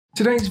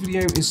Today's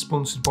video is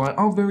sponsored by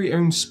our very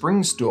own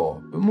Spring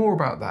store, but more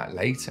about that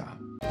later.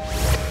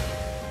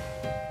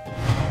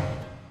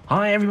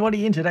 Hi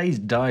everybody, in today's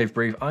dive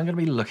brief I'm going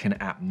to be looking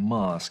at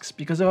masks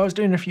because I was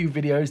doing a few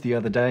videos the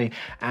other day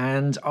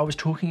and I was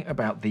talking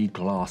about the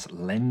glass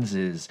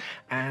lenses,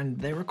 and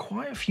there are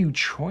quite a few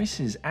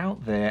choices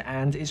out there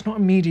and it's not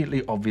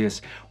immediately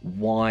obvious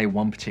why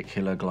one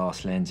particular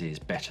glass lens is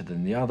better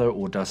than the other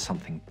or does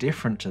something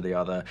different to the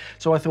other.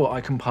 So I thought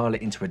I'd compile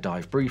it into a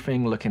dive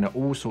briefing looking at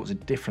all sorts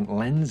of different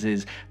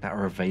lenses that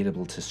are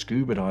available to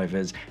scuba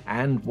divers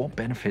and what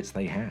benefits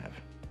they have.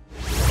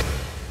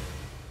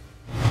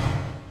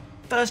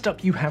 First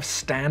up, you have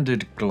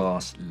standard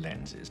glass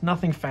lenses.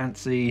 Nothing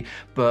fancy,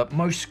 but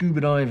most scuba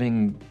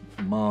diving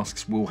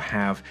masks will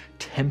have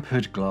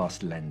tempered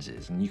glass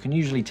lenses, and you can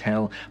usually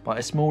tell by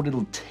a small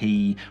little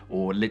T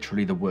or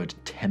literally the word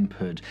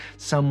tempered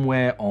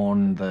somewhere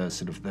on the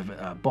sort of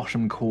the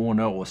bottom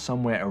corner or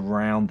somewhere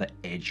around the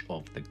edge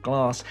of the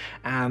glass,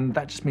 and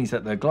that just means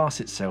that the glass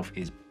itself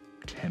is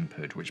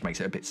tempered, which makes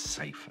it a bit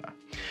safer.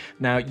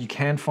 Now, you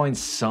can find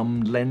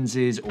some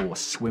lenses or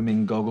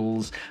swimming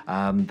goggles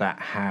that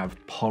have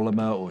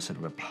polymer or sort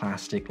of a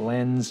plastic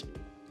lens.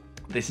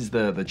 This is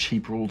the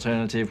cheaper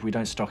alternative. We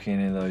don't stock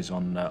any of those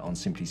on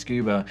Simply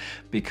Scuba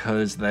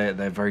because they're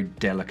very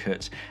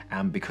delicate,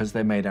 and because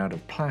they're made out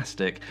of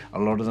plastic, a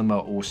lot of them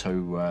are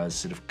also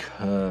sort of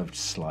curved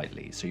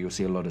slightly. So you'll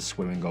see a lot of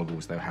swimming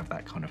goggles, they'll have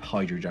that kind of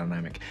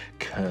hydrodynamic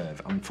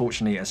curve.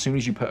 Unfortunately, as soon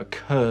as you put a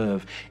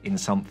curve in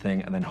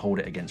something and then hold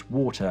it against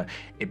water,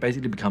 it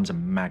basically becomes a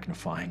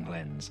magnifying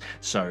lens.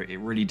 So it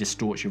really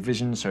distorts your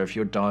vision. So if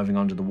you're diving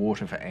under the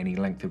water for any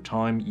length of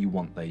time, you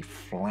want a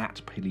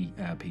flat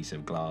piece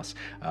of glass.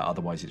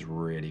 Otherwise it's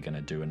really going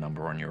to do a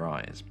number on your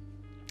eyes.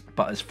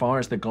 But as far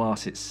as the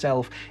glass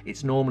itself,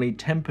 it's normally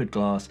tempered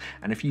glass,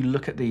 and if you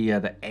look at the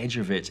edge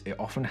of it, it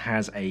often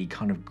has a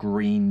kind of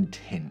green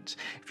tint.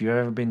 If you've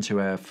ever been to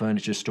a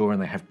furniture store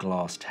and they have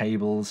glass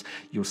tables,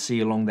 you'll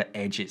see along the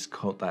edge it's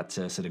got that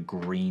sort of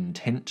green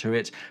tint to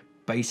it.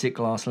 Basic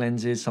glass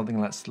lenses, something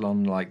that's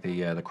like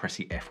the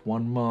Cressy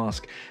F1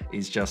 mask,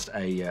 is just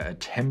a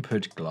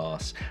tempered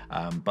glass,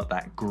 but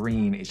that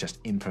green is just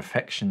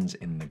imperfections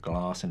in the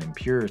glass and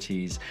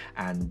impurities,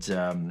 and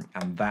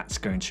that's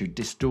going to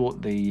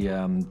distort the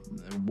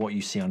what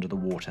you see under the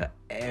water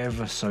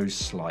ever so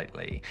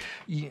slightly.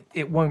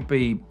 It won't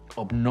be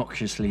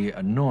obnoxiously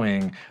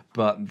annoying,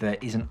 but there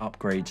is an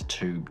upgrade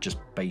to just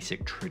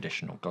basic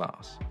traditional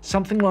glass.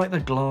 Something like the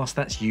glass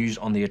that's used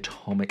on the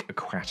Atomic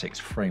Aquatics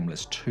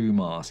Frameless 2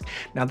 mask.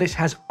 Now this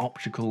has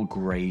optical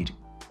grade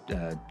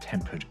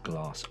tempered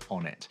glass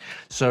on it.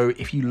 So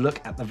if you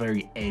look at the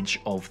very edge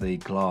of the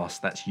glass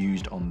that's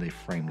used on the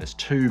Frameless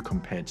 2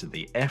 compared to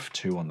the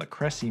F2 on the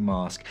Cressy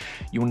mask,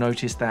 you'll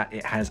notice that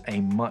it has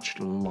a much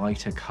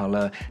lighter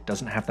color,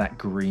 doesn't have that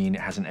green, it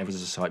has an ever so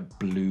slight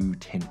blue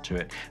tint to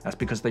it. That's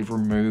because they've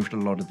removed a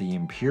lot of the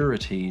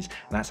impurities,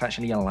 and that's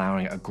actually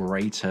allowing a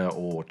greater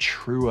or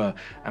truer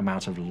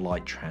amount of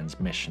light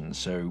transmission.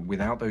 So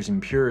without those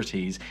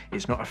impurities,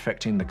 it's not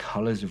affecting the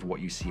colors of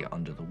what you see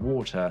under the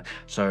water.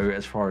 So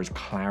as far as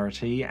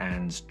clarity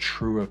and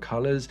truer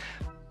colors,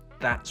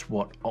 that's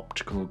what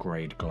optical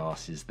grade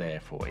glass is there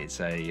for. It's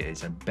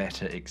a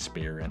better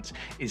experience.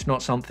 It's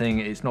not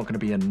going to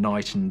be a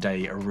night and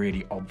day, a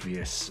really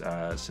obvious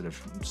sort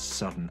of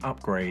sudden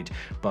upgrade,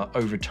 but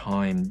over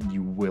time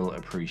you will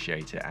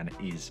appreciate it, and it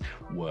is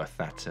worth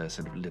that sort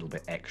of little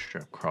bit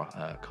extra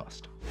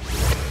cost.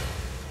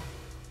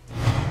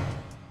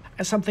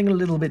 As something a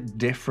little bit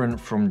different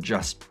from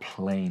just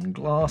plain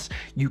glass,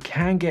 you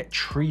can get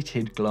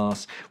treated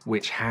glass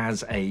which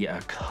has a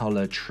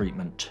color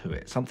treatment to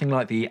it. Something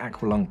like the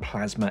Aqualung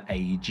Plasma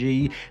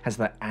AG has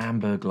the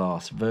amber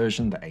glass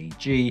version, the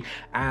AG,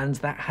 and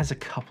that has a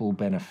couple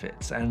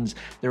benefits, and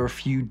there are a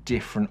few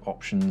different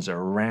options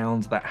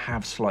around that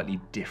have slightly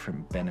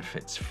different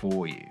benefits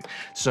for you.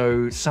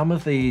 So some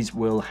of these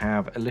will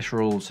have a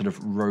literal sort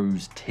of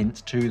rose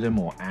tint to them,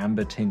 or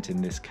amber tint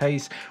in this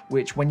case,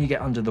 which when you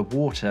get under the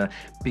water,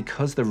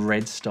 because the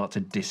reds start to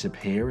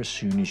disappear as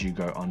soon as you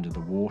go under the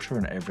water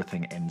and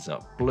everything ends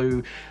up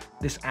blue,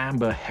 this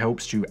amber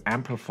helps to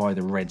amplify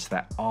the reds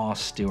that are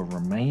still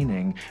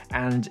remaining,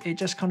 and it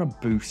just kind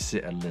of boosts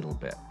it a little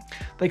bit.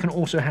 They can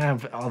also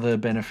have other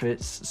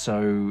benefits,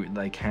 so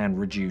they can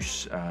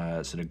reduce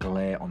sort of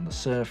glare on the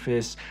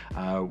surface,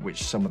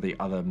 which some of the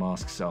other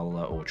masks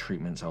or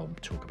treatments I'll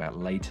talk about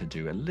later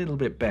do a little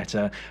bit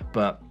better,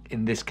 but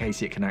in this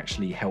case it can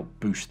actually help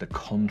boost the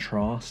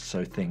contrast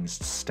so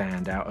things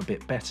stand out a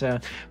bit better.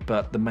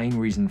 But the main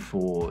reason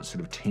for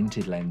sort of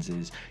tinted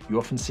lenses, you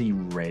often see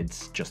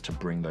reds just to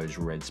bring those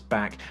reds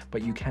back,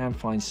 but you can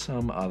find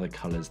some other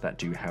colors that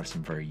do have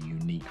some very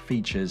unique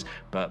features,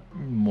 but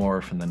more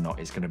often than not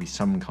it's going to be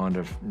some kind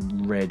of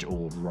red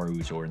or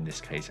rose, or in this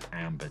case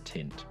amber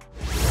tint.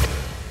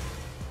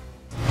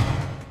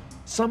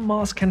 Some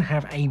masks can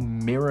have a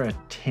mirror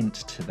tint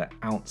to the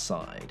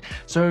outside.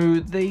 So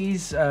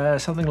these,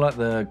 something like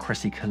the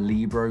Cressy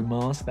Calibro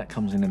mask that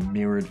comes in a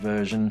mirrored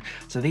version.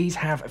 So these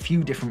have a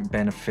few different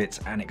benefits,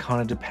 and it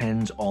kind of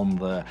depends on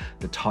the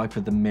type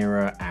of the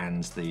mirror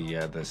and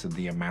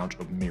the amount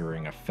of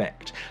mirroring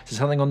effect. So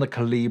something on the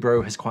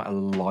Calibro has quite a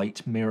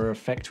light mirror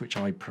effect, which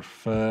I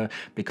prefer,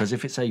 because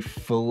if it's a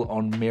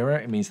full-on mirror,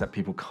 it means that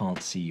people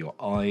can't see your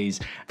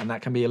eyes, and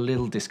that can be a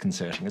little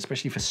disconcerting,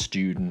 especially for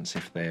students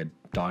if their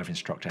dive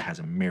instructor has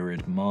a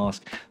mirrored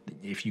mask.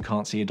 If you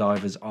can't see a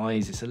diver's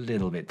eyes, it's a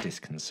little bit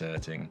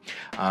disconcerting.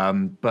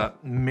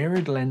 But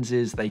mirrored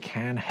lenses, they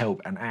can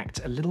help and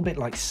act a little bit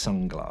like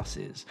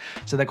sunglasses.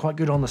 So they're quite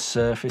good on the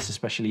surface,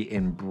 especially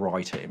in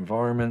brighter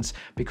environments,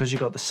 because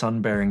you've got the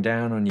sun bearing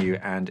down on you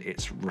and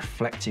it's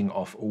reflecting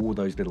off all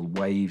those little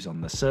waves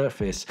on the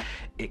surface.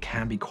 It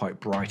can be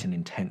quite bright and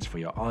intense for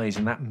your eyes,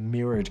 and that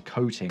mirrored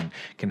coating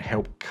can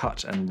help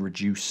cut and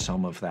reduce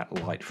some of that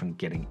light from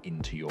getting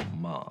into your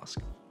mask.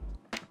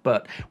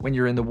 But when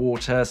you're in the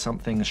water,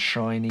 something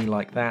shiny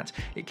like that,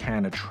 it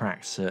can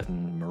attract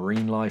certain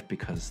marine life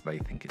because they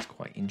think it's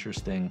quite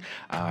interesting.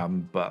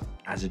 But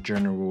as a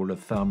general rule of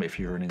thumb, if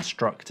you're an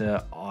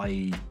instructor,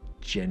 I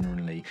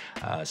generally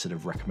sort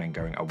of recommend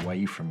going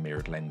away from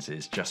mirrored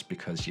lenses, just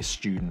because your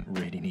student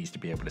really needs to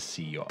be able to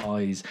see your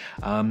eyes.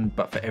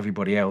 But for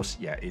everybody else,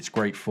 yeah, it's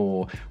great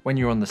for when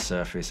you're on the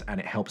surface, and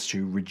it helps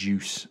to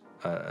reduce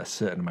a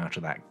certain amount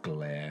of that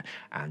glare,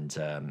 and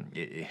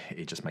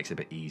it just makes it a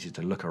bit easier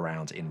to look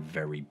around in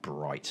very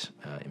bright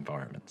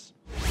environments.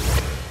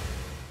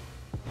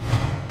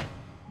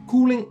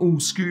 Calling all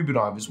scuba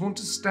divers want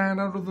to stand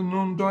out of the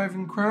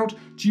non-diving crowd?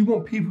 Do you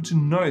want people to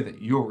know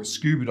that you're a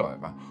scuba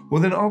diver? Well,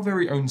 then our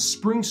very own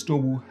Spring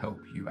store will help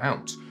you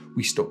out.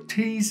 We stock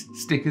tees,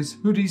 stickers,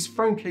 hoodies,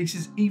 phone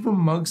cases, even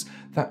mugs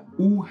that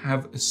all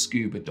have a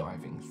scuba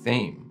diving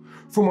theme.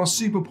 From our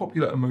super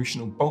popular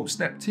emotional Bolt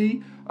Snap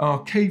tee,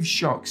 our Cave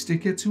Shark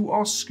sticker, to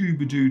our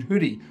Scuba Dude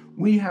hoodie,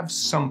 we have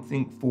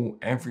something for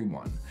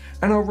everyone.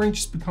 And our range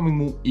is becoming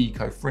more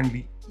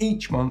eco-friendly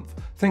each month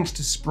thanks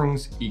to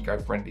Spring's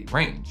eco-friendly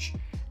range.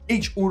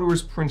 Each order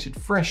is printed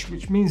fresh,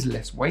 which means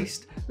less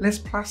waste, less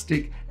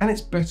plastic, and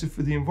it's better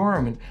for the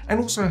environment,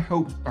 and also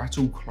helps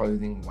battle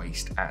clothing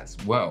waste as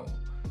well.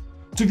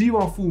 To view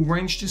our full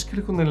range, just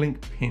click on the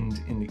link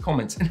pinned in the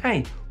comments. And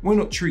hey, why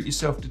not treat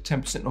yourself to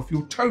 10% off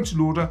your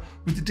total order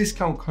with the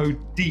discount code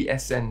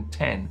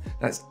DSN10.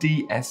 That's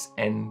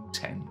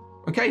DSN10.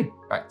 Okay,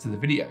 back to the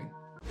video.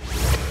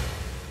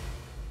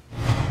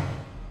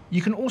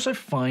 You can also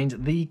find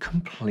the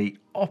complete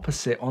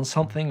opposite on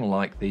something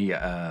like the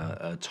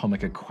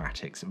Atomic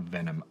Aquatics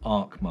Venom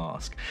Arc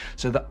Mask.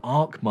 So the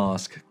Arc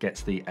Mask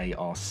gets the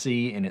ARC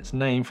in its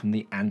name from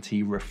the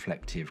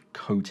anti-reflective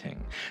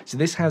coating. So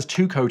this has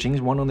two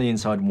coatings, one on the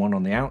inside, one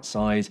on the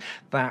outside,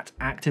 that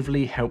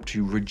actively help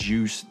to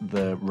reduce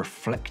the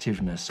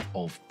reflectiveness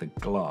of the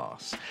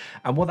glass.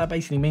 And what that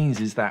basically means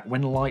is that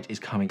when light is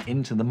coming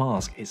into the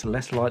mask, it's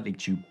less likely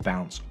to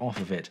bounce off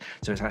of it.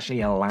 So it's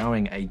actually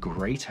allowing a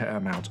greater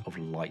amount of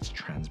light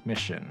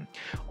transmission.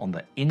 On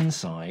the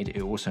inside,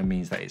 it also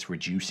means that it's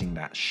reducing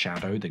that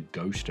shadow, the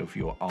ghost of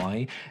your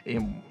eye.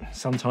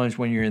 Sometimes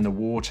when you're in the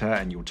water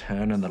and you'll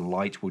turn and the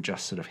light will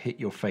just sort of hit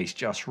your face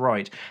just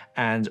right,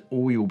 and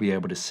all you'll be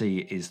able to see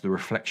is the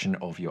reflection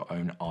of your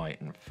own eye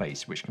and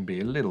face, which can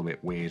be a little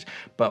bit weird,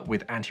 but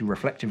with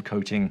anti-reflective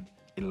coating,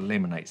 it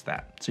eliminates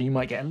that. So you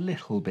might get a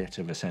little bit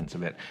of a sense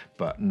of it,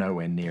 but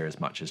nowhere near as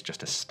much as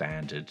just a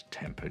standard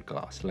tempered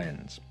glass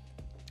lens.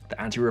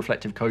 The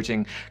anti-reflective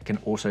coating can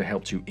also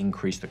help to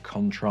increase the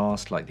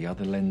contrast like the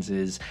other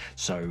lenses,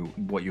 so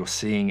what you're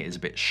seeing is a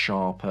bit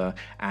sharper,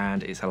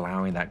 and it's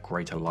allowing that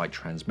greater light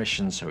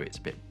transmission, so it's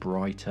a bit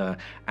brighter,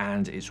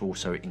 and it's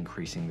also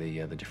increasing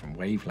the different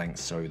wavelengths,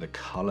 so the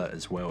color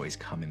as well is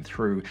coming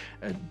through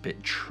a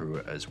bit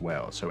truer as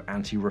well. So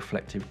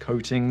anti-reflective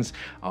coatings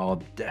are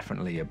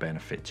definitely a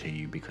benefit to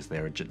you because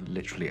they're just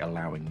literally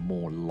allowing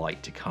more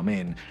light to come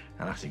in,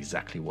 and that's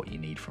exactly what you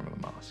need from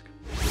a mask.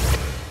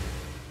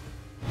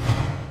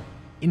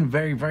 In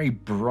very, very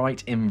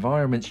bright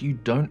environments, you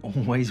don't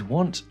always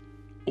want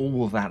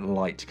all that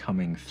light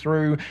coming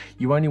through.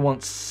 You only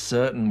want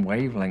certain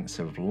wavelengths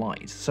of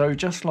light. So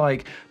just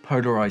like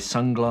polarized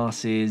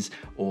sunglasses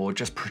or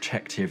just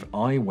protective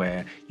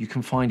eyewear, you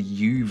can find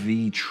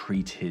UV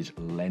treated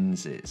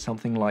lenses.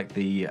 Something like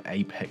the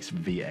Apex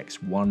VX1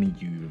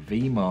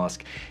 UV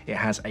mask, it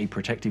has a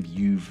protective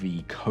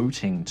UV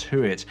coating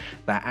to it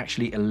that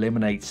actually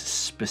eliminates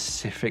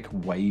specific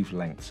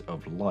wavelengths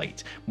of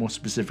light, more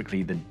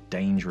specifically the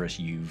dangerous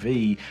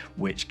UV,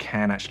 which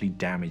can actually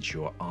damage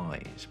your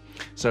eyes.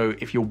 So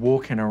if you're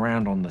walking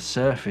around on the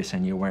surface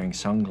and you're wearing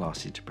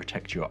sunglasses to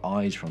protect your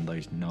eyes from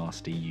those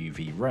nasty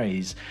UV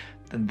rays,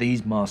 then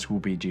these masks will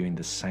be doing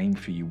the same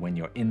for you when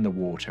you're in the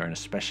water and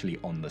especially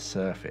on the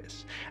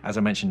surface. As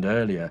I mentioned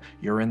earlier,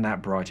 you're in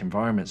that bright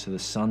environment, so the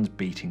sun's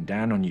beating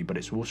down on you, but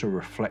it's also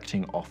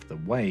reflecting off the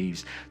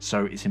waves,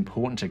 so it's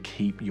important to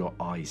keep your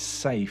eyes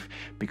safe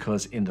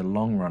because in the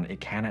long run it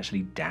can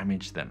actually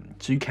damage them.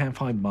 So you can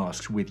find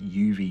masks with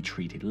UV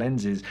treated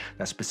lenses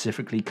that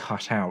specifically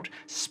cut out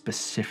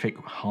specific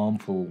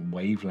harmful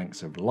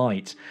wavelengths of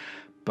light,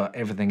 but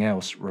everything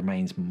else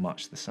remains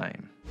much the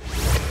same.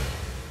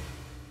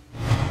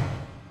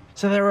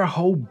 So there are a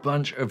whole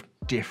bunch of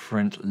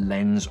different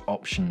lens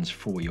options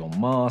for your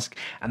mask,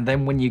 and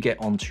then when you get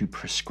onto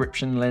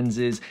prescription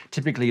lenses,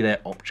 typically they're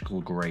optical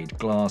grade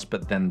glass,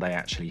 but then they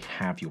actually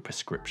have your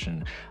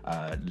prescription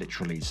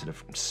literally sort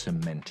of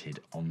cemented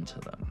onto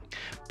them.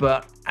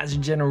 But as a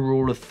general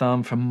rule of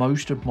thumb, for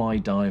most of my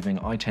diving,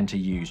 I tend to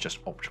use just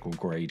optical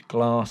grade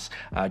glass,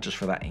 just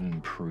for that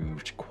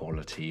improved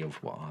quality of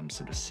what I'm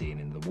sort of seeing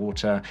in the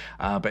water.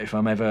 But if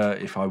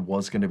I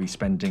was going to be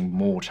spending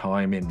more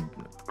time in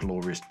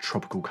glorious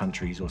tropical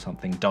countries or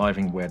something,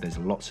 diving where there's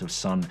lots of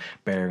sun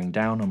bearing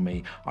down on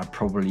me, I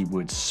probably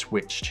would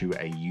switch to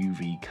a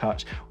UV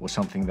cut or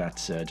something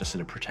that's just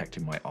sort of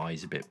protecting my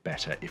eyes a bit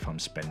better if I'm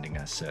spending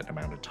a certain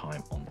amount of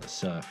time on the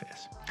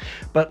surface.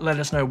 But let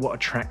us know what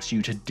attracts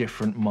you to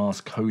different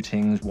mask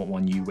coatings, what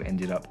one you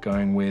ended up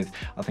going with.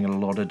 I think a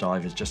lot of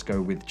divers just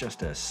go with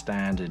just a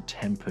standard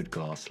tempered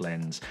glass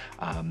lens,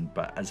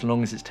 but as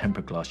long as it's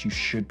tempered glass, you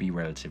should be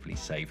relatively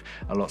safe,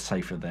 a lot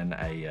safer than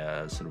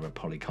a sort of a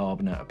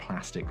polycarbonate, a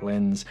plastic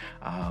lens.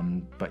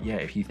 But yeah,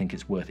 if you think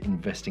it's worth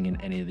investing in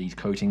any of these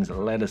coatings,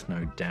 let us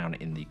know down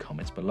in the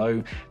comments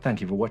below.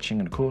 Thank you for watching,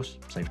 and of course,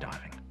 safe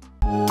diving.